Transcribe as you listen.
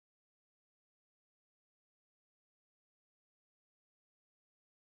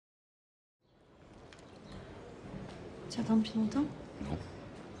Tu attends depuis longtemps? Non.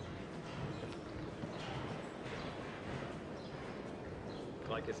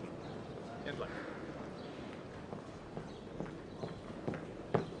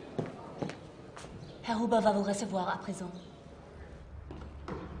 Herr Huber va vous recevoir à présent.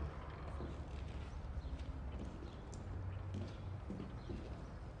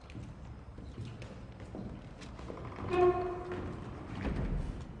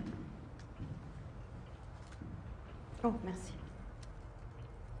 Oh, merci.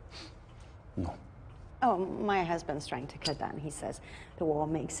 Non. Oh, my husband's trying to cut down. He says the war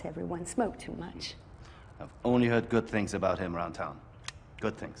makes everyone smoke too much. I've only heard good things about him around town.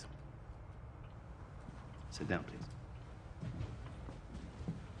 Good things. Sit down, please.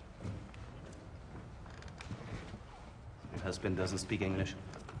 Your husband doesn't speak English?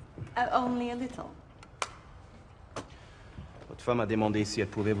 Only a little. Votre femme a demandé si elle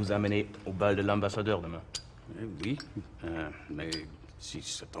pouvait vous amener au bal de l'ambassadeur demain. Oui, mais si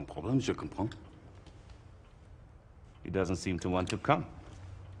c'est un problème, je comprends. He doesn't seem to want to come.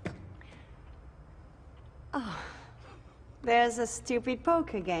 Oh, there's a stupid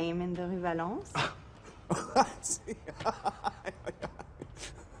poker game in the Rue Valence.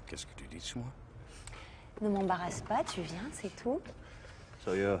 Qu'est-ce que tu dis de moi? Ne m'embarrasse pas, tu viens, c'est tout.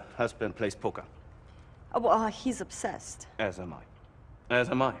 So your husband plays poker? Oh, well, he's obsessed. As am I. As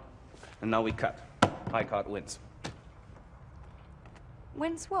am I. And now we cut. High card wins.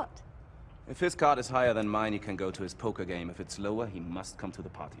 Wins what? If his card is higher than mine, he can go to his poker game. If it's lower, he must come to the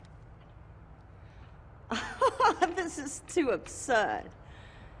party. This is too absurd.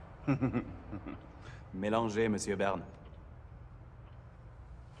 Mélangez, Monsieur Berne.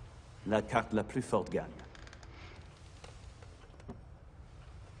 La carte la plus forte gagne.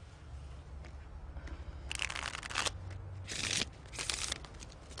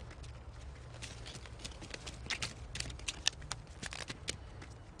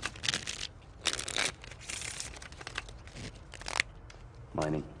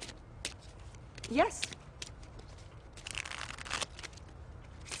 Mining. Yes.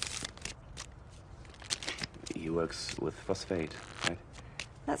 He works with phosphate, right?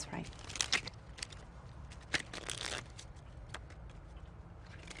 That's right.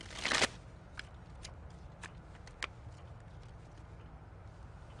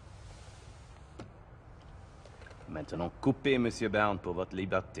 Maintenant, coupez, Monsieur Berne, pour votre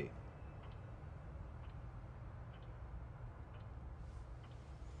liberté.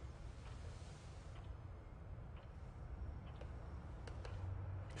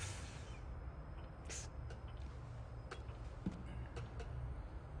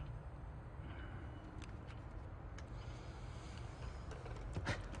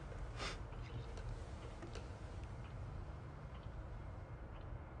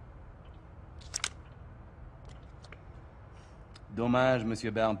 Dommage,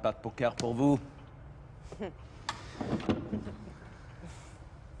 Monsieur Berne, pas de poker pour vous.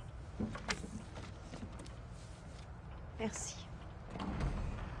 Merci.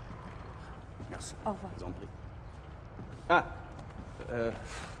 Merci. Au revoir. Je vous en prie. Ah,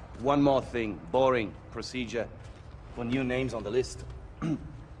 one more thing. Boring procedure for new names on the list.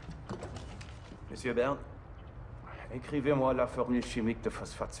 Monsieur Berne, écrivez-moi la formule chimique de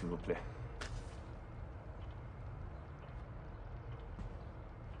phosphate, s'il vous plaît.